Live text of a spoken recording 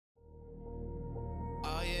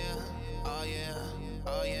Oh yeah, oh yeah,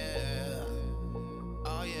 oh yeah,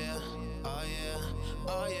 oh yeah, oh yeah,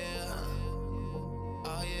 oh yeah,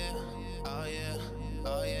 oh yeah, oh yeah,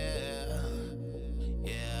 oh yeah,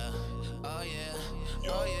 yeah, oh yeah,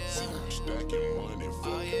 oh yeah, Stacking money for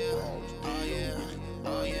oh the yeah, raw oh deal yeah, with it.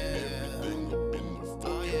 oh Earning yeah, everything up in the oh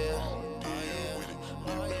fucking yeah, raw oh deal yeah, with it.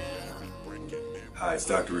 oh Every yeah. level breaking every. Hi, it's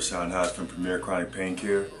Dr. Rasean Hodge from Premier Chronic Pain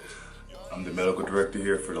Care. I'm the medical director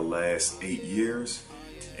here for the last 8 years.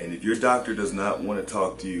 And if your doctor does not want to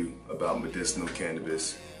talk to you about medicinal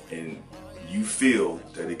cannabis and you feel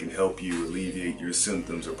that it can help you alleviate your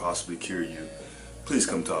symptoms or possibly cure you, please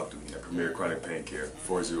come talk to me at Premier Chronic Pain Care,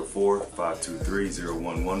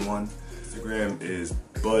 404-523-0111. Instagram is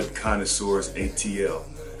Bud Connoisseurs ATL.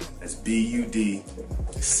 That's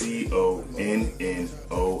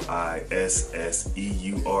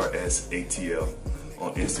BUDCONNOISSEURS ATL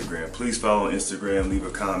on Instagram. Please follow on Instagram, leave a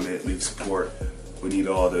comment, leave support. We need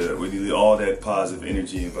all that positive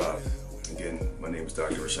energy involved. Again, my name is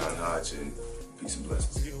Dr. Rasean Hodge, and peace and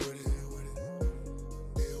blessings.